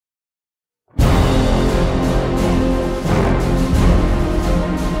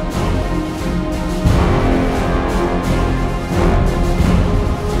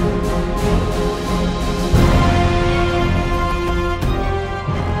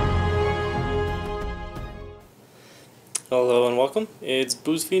Hello and welcome. It's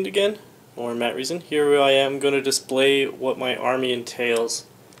Booze Fiend again, or Matt Reason. Here I am going to display what my army entails.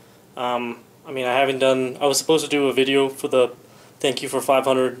 I was supposed to do a video for the thank you for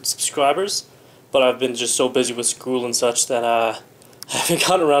 500 subscribers, but I've been just so busy with school and such that I haven't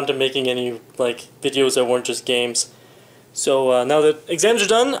gotten around to making any videos that weren't just games. So now that exams are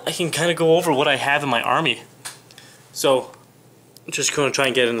done, I can kind of go over what I have in my army. So I'm just going to try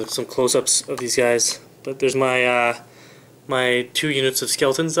and get into some close-ups of these guys. But there's my 2 units of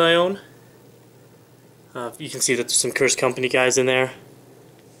skeletons that I own. You can see that there's some Cursed Company guys in there,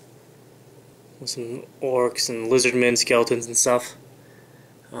 with some orcs and lizardmen skeletons and stuff.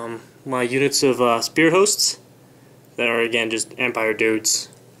 My units of spear hosts that are again just Empire dudes,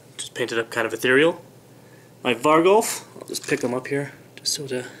 just painted up kind of ethereal. My Vargulf, I'll just pick them up here just so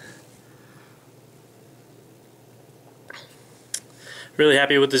to. Really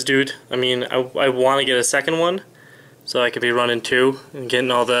happy with this dude. I mean, I want to get a second one, so I could be running 2 and getting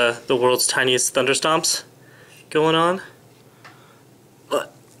all the world's tiniest thunderstomps going on.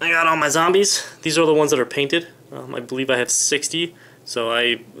 But I got all my zombies. These are the ones that are painted. I believe I have 60. So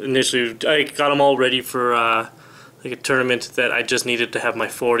I got them all ready for like a tournament that I just needed to have my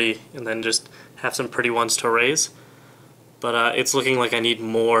 40 and then just have some pretty ones to raise. But it's looking like I need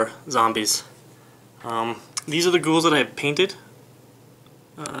more zombies. These are the ghouls that I have painted.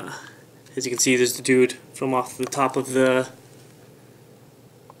 As you can see, there's the dude from off the top of the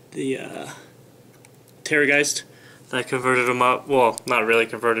Terrorgeist. I converted him up, well, not really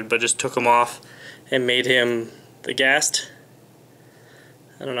converted, but just took him off and made him the Ghast.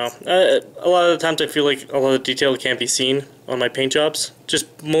 I don't know. A lot of the times I feel like a lot of detail can't be seen on my paint jobs,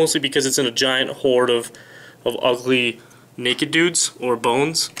 just mostly because it's in a giant horde of ugly naked dudes or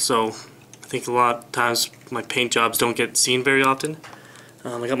bones, so I think a lot of times my paint jobs don't get seen very often.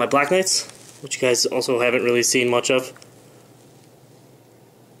 I got my Black Knights, which you guys also haven't really seen much of.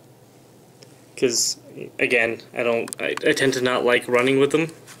 Because, again, I tend to not like running with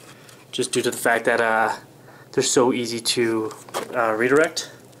them, just due to the fact that they're so easy to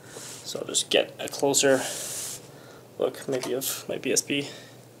redirect. So I'll just get a closer look, maybe of my BSB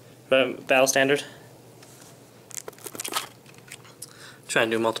battle standard. Try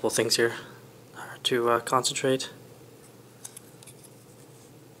and do multiple things here to concentrate.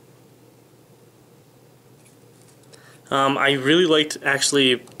 I really liked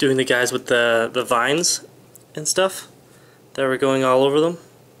actually doing the guys with the vines and stuff that were going all over them.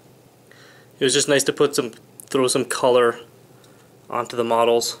 It was just nice to throw some color onto the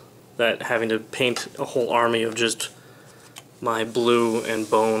models, that having to paint a whole army of just my blue and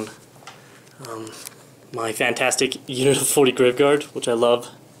bone. My fantastic unit of 40 Graveguard, which I love.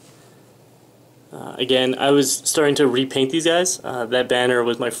 Again, I was starting to repaint these guys. That banner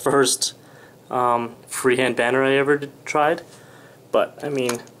was my first freehand banner I ever tried, but I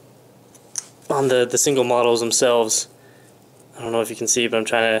mean, on the single models themselves, I don't know if you can see, but I'm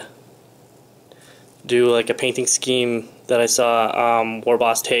trying to do like a painting scheme that I saw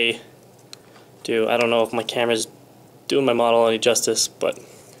Warboss Tay do. I don't know if my camera's doing my model any justice, but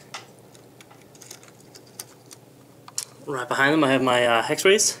right behind them I have my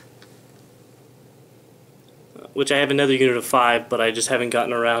Hexwraiths, which I have another unit of 5, but I just haven't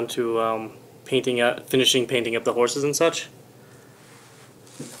gotten around to finishing painting up the horses and such.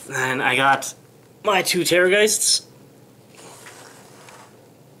 And I got my 2 Terrorgeists.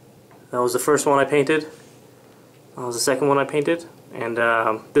 That was the first one I painted. That was the second one I painted. And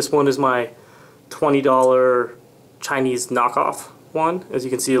this one is my $20 Chinese knockoff one. As you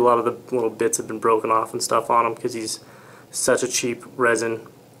can see, a lot of the little bits have been broken off and stuff on him because he's such a cheap resin.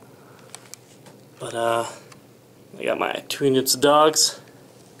 But I got my 2 units of dogs.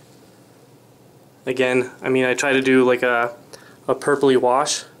 Again, I mean, I try to do like a purpley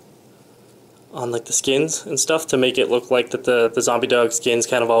wash on like the skins and stuff to make it look like that the zombie dog skin's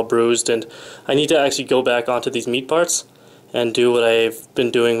kind of all bruised, and I need to actually go back onto these meat parts and do what I've been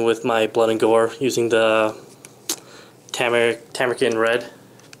doing with my Blood and Gore using the Tamerkin Red.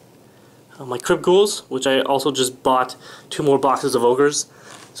 My Crypt Ghouls, which I also just bought 2 more boxes of Ogres,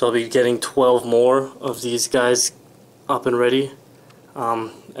 so I'll be getting 12 more of these guys up and ready.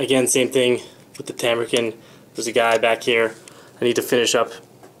 Again, same thing with the Tamerkin. There's a guy back here. I need to finish up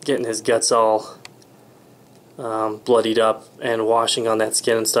getting his guts all bloodied up and washing on that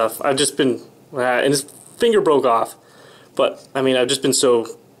skin and stuff. I've just been, and his finger broke off, but I mean, I've just been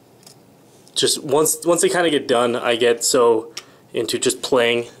so, just once they kind of get done, I get so into just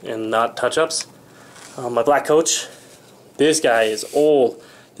playing and not touch-ups. My Black Coach, this guy is old.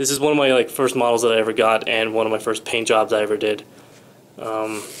 This is one of my first models that I ever got, and one of my first paint jobs I ever did.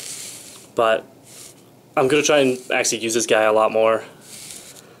 But I'm gonna try and actually use this guy a lot more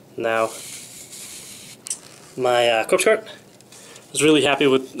now. My corpse cart. I was really happy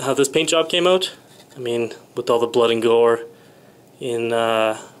with how this paint job came out. I mean, with all the blood and gore in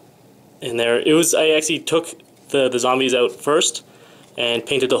there. I actually took the zombies out first and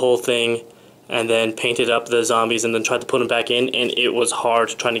painted the whole thing, and then painted up the zombies and then tried to put them back in, and it was hard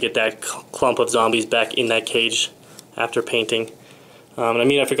trying to get that clump of zombies back in that cage after painting. I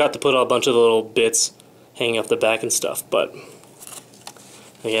mean, I forgot to put a bunch of the little bits hanging off the back and stuff, but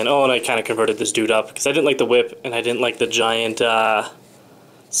again, oh, and I kind of converted this dude up because I didn't like the whip and I didn't like the giant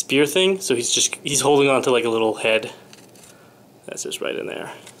spear thing, so he's holding on to like a little head. That's just right in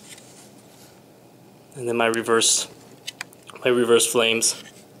there. And then my reverse flames,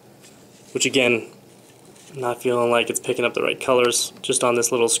 which again, I'm not feeling like it's picking up the right colors just on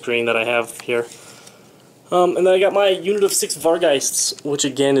this little screen that I have here. And then I got my unit of 6 Vargheists, which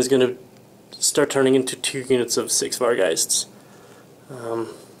again is going to start turning into 2 units of 6 Vargheists.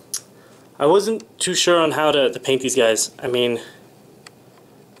 I wasn't too sure on how to paint these guys. I mean,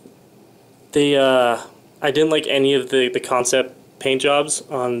 I didn't like any of the concept paint jobs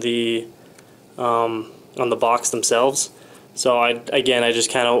on the box themselves. So I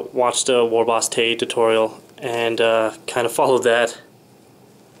just kind of watched a Warboss Tay tutorial and kind of followed that.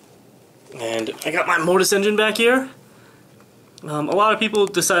 And I got my Mortis engine back here. A lot of people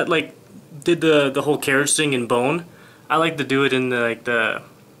did the whole carriage thing in bone. I like to do it in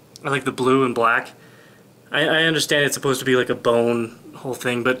I like the blue and black. I understand it's supposed to be like a bone whole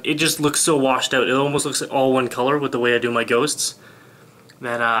thing, but it just looks so washed out. It almost looks like all one color with the way I do my ghosts.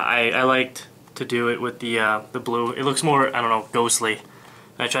 That I liked to do it with the blue. It looks more, I don't know, ghostly.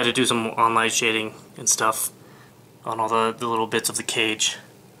 I tried to do some on-light shading and stuff on all the little bits of the cage.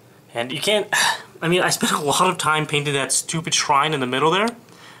 And you can't, I mean, I spent a lot of time painting that stupid shrine in the middle there,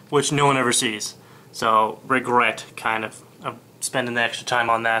 which no one ever sees. So, regret, kind of spending the extra time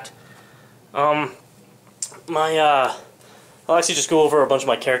on that. I'll actually just go over a bunch of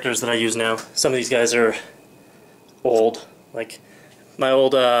my characters that I use now. Some of these guys are old, like my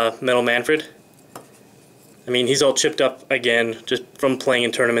old Metal Manfred. I mean, he's all chipped up again, just from playing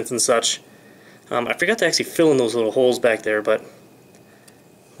in tournaments and such. I forgot to actually fill in those little holes back there, but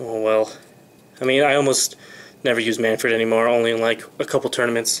oh well. I mean, I almost never use Manfred anymore, only in like a couple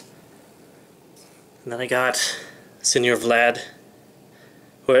tournaments. And then I got Senior Vlad,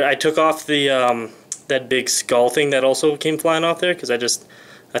 where I took off the that big skull thing that also came flying off there, because I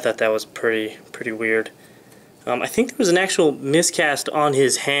thought that was pretty weird. I think there was an actual miscast on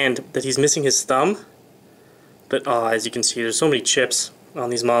his hand that he's missing his thumb. But as you can see, there's so many chips on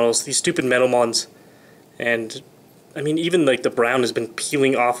these models, these stupid metal mods, and I mean, even like the brown has been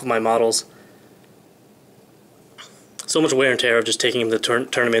peeling off of my models. So much wear and tear of just taking him to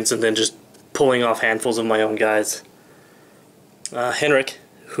tournaments and then just pulling off handfuls of my own guys. Henrik,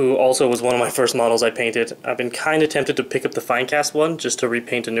 who also was one of my first models I painted. I've been kind of tempted to pick up the Finecast one just to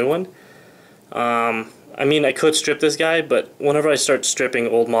repaint a new one. I mean, I could strip this guy, but whenever I start stripping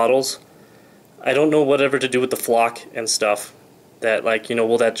old models, I don't know whatever to do with the flock and stuff. That, like, you know,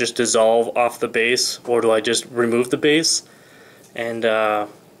 will that just dissolve off the base, or do I just remove the base and, you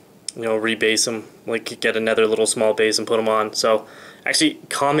know, rebase them, like get another little small base and put them on? So, actually,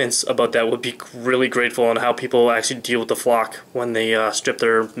 comments about that would be really grateful on how people actually deal with the flock when they strip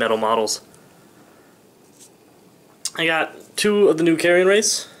their metal models. I got 2 of the new Carrion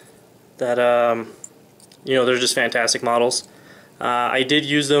race that, you know, they're just fantastic models. I did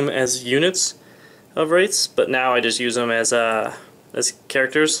use them as units of rates, but now I just use them as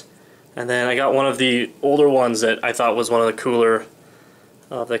characters. And then I got one of the older ones that I thought was one of the cooler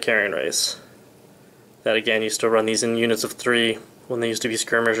of the Carrion race. That again used to run these in units of 3 when they used to be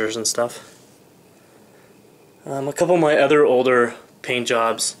skirmishers and stuff. A couple of my other older paint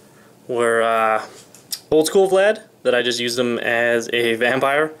jobs were Old School Vlad, that I just used them as a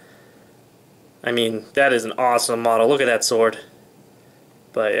vampire. I mean, that is an awesome model. Look at that sword.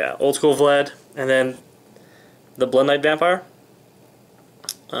 But yeah, Old School Vlad, and then the Blood Knight Vampire.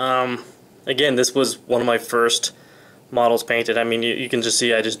 Again, this was one of my first models painted. I mean, you can just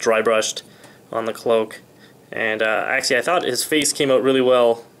see I just dry brushed on the cloak. And actually, I thought his face came out really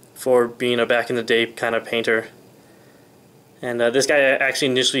well for being a back-in-the-day kind of painter. And this guy actually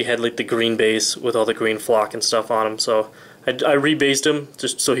initially had like the green base with all the green flock and stuff on him. So I rebased him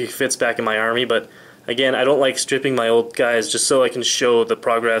just so he fits back in my army. But again, I don't like stripping my old guys just so I can show the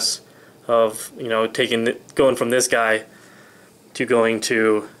progress of, you know, going from this guy to going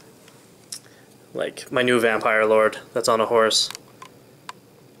to like my new vampire lord that's on a horse.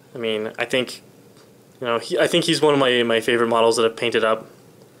 I mean, I think, you know, I think he's one of my favorite models that I've painted up.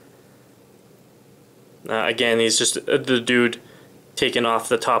 Again, he's just the dude taking off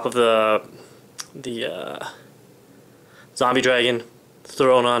the top of the zombie dragon,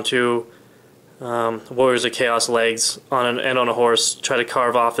 thrown onto Warriors of Chaos legs on a horse, try to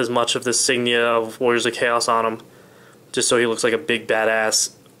carve off as much of the insignia of Warriors of Chaos on him, just so he looks like a big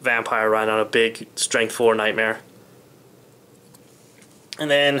badass vampire riding on a big strength 4 nightmare. And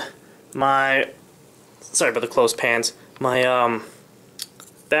then sorry about the close pans, my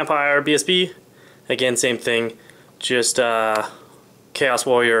vampire BSB, again same thing, just Chaos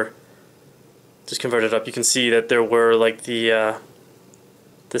Warrior, just converted up. You can see that there were like the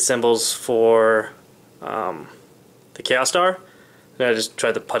symbols for the Chaos Star, and I just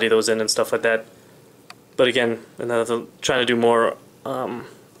tried to putty those in and stuff like that. But again, trying to do more on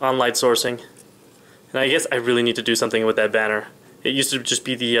light sourcing, and I guess I really need to do something with that banner. It used to just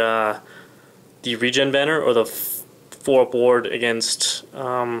be the regen banner, or the 4-up ward against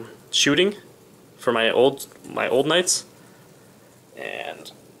shooting for my old knights.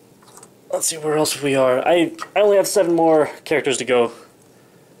 And let's see where else we are. I only have 7 more characters to go.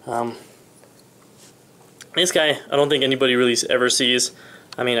 This guy, I don't think anybody really ever sees.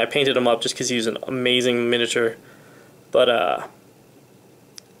 I mean, I painted him up just because he's an amazing miniature. But, I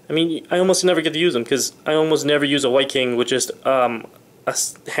mean, I almost never get to use him, because I almost never use a White King with just a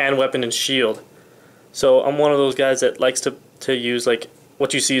hand weapon and shield. So I'm one of those guys that likes to use, like,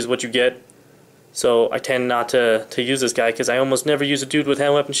 what you see is what you get. So I tend not to use this guy, because I almost never use a dude with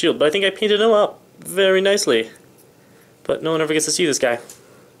hand weapon shield. But I think I painted him up very nicely. But no one ever gets to see this guy.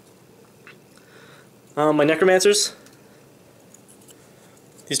 My Necromancers.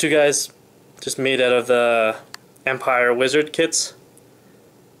 These 2 guys, just made out of the Empire Wizard kits.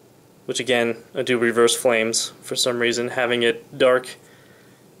 Which again, I do reverse flames for some reason, having it dark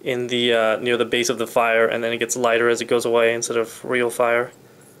in the near the base of the fire, and then it gets lighter as it goes away instead of real fire.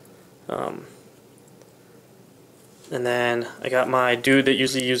 And then I got my dude that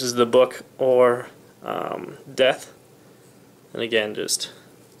usually uses the book or death, and again, just,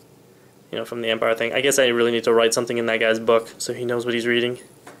 you know, from the Empire thing. I guess I really need to write something in that guy's book so he knows what he's reading.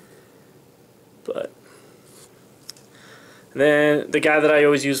 But and then the guy that I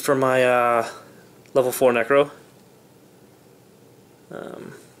always use for my level 4 Necro.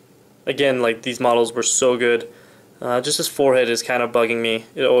 Again, like, these models were so good. Just his forehead is kind of bugging me.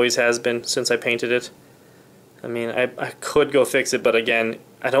 It always has been since I painted it. I mean, I could go fix it, but again,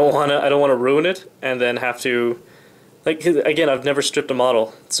 I don't wanna ruin it and then have to, like, again, I've never stripped a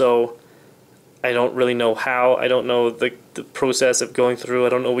model, so I don't really know how. I don't know the process of going through. I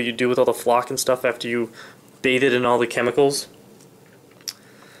don't know what you do with all the flock and stuff after you bathe it in all the chemicals.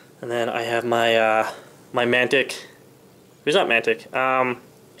 And then I have my my Mantic. He's not Mantic.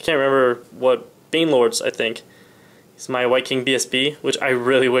 I can't remember what Banelords, I think. It's my White King BSB, which I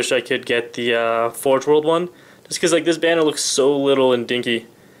really wish I could get the Forge World one, just because, like, this banner looks so little and dinky.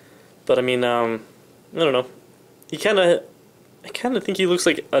 But I mean, I don't know. I kind of think he looks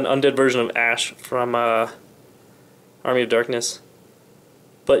like an undead version of Ash from Army of Darkness.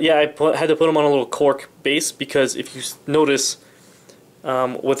 But yeah, I had to put him on a little cork base, because if you notice,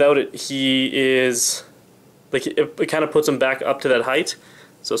 without it, he is, like, it kind of puts him back up to that height.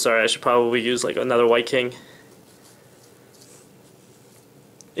 So sorry, I should probably use, like, another White King.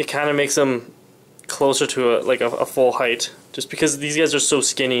 It kind of makes him closer to a full height, just because these guys are so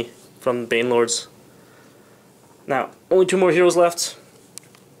skinny from Banelords. Now, only 2 more heroes left.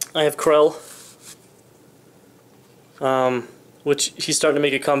 I have Krell, which he's starting to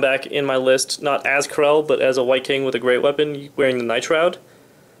make a comeback in my list, not as Krell, but as a White King with a great weapon, wearing the Night Shroud.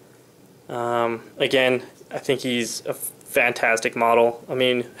 Again, I think he's a fantastic model. I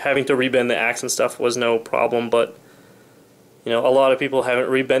mean, having to rebend the axe and stuff was no problem, but, you know, a lot of people haven't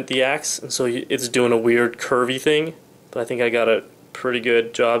rebent the axe, and so it's doing a weird curvy thing, but I think I got a pretty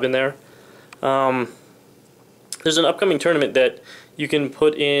good job in there. There's an upcoming tournament that you can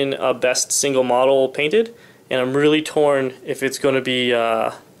put in a best single model painted, and I'm really torn if it's going to be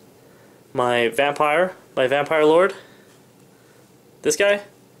my Vampire Lord, this guy,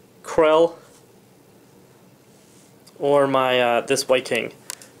 Krell, or my this White King.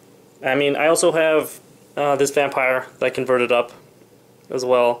 I mean, I also have this Vampire that I converted up as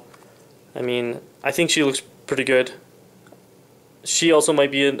well. I mean, I think she looks pretty good. She also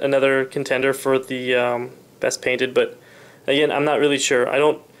might be another contender for the best painted, but again, I'm not really sure. I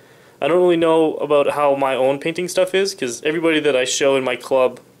don't really know about how my own painting stuff is, because everybody that I show in my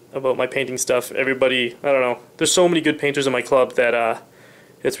club about my painting stuff, everybody, I don't know, there's so many good painters in my club that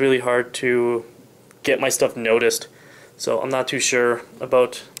it's really hard to get my stuff noticed. So I'm not too sure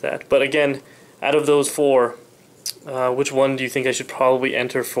about that. But again, out of those 4, which one do you think I should probably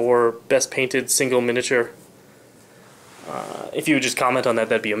enter for best painted single miniature? If you would just comment on that,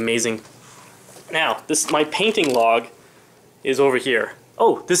 that'd be amazing. Now, my painting log is over here.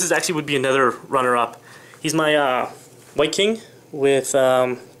 Oh, this is actually would be another runner-up. He's my White King with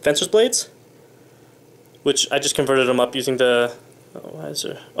Fencer's Blades, which I just converted him up using the... I'm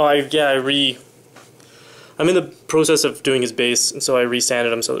in the process of doing his base, and so I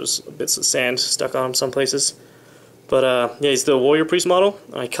resanded him, so there's bits of sand stuck on him some places. But yeah, he's the Warrior Priest model.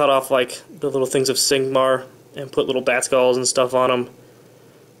 I cut off like the little things of Sigmar and put little bat skulls and stuff on him.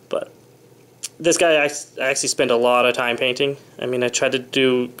 But this guy, I actually spent a lot of time painting. I mean, I tried to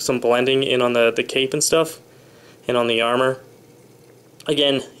do some blending in on the cape and stuff, and on the armor.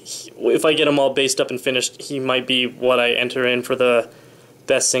 Again, if I get him all based up and finished, he might be what I enter in for the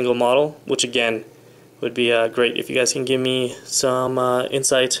best single model, which again would be great if you guys can give me some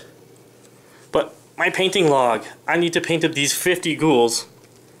insight. But my painting log, I need to paint up these 50 ghouls.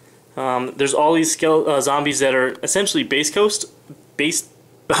 There's all these zombies that are essentially base coated.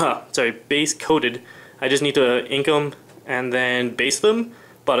 I just need to ink them and then base them.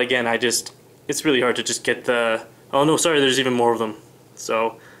 But again, it's really hard to just get the... Oh no, sorry, there's even more of them.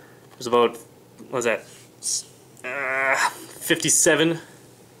 So there's about, what was that, 57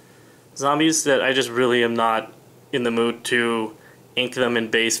 zombies that I just really am not in the mood to ink them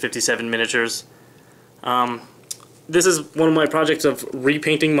in base 57 miniatures. This is one of my projects of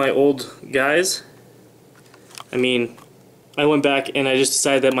repainting my old guys. I mean, I went back and I just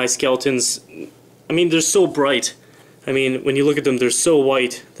decided that my skeletons, I mean, they're so bright. I mean, when you look at them, they're so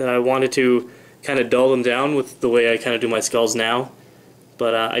white that I wanted to kind of dull them down with the way I kind of do my skulls now.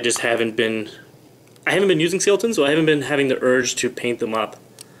 But I just haven't been using skeletons, so I haven't been having the urge to paint them up.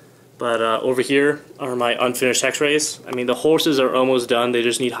 But over here are my unfinished Hexrays. I mean, the horses are almost done, they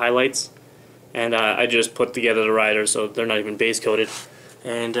just need highlights. And I just put together the riders, so they're not even base coated.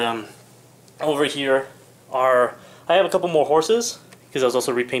 And over here I have a couple more horses, because I was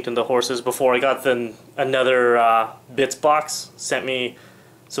also repainting the horses before I got another bits box sent me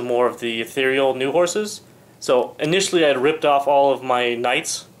some more of the ethereal new horses. So initially I had ripped off all of my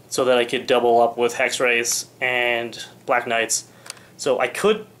knights so that I could double up with Hexrays and Black Knights. So I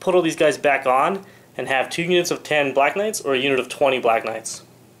could put all these guys back on and have 2 units of 10 Black Knights or a unit of 20 Black Knights.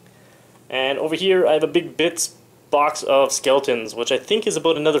 And over here I have a big bits box of skeletons, which I think is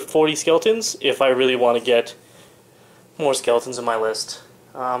about another 40 skeletons if I really want to get more skeletons in my list.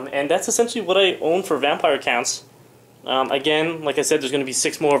 And that's essentially what I own for vampire counts. Again, like I said, there's going to be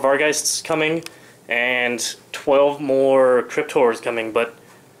 6 more Vargheists coming and 12 more Cryptors coming, but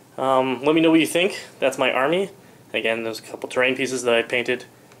let me know what you think. That's my army. Again, there's a couple terrain pieces that I painted.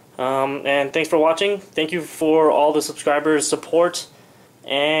 And thanks for watching. Thank you for all the subscribers' support,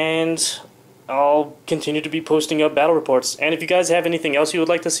 and I'll continue to be posting up battle reports. And if you guys have anything else you would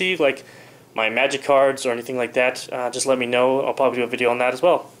like to see, like my magic cards or anything like that, just let me know. I'll probably do a video on that as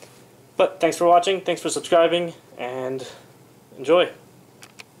well. But thanks for watching, thanks for subscribing, and enjoy.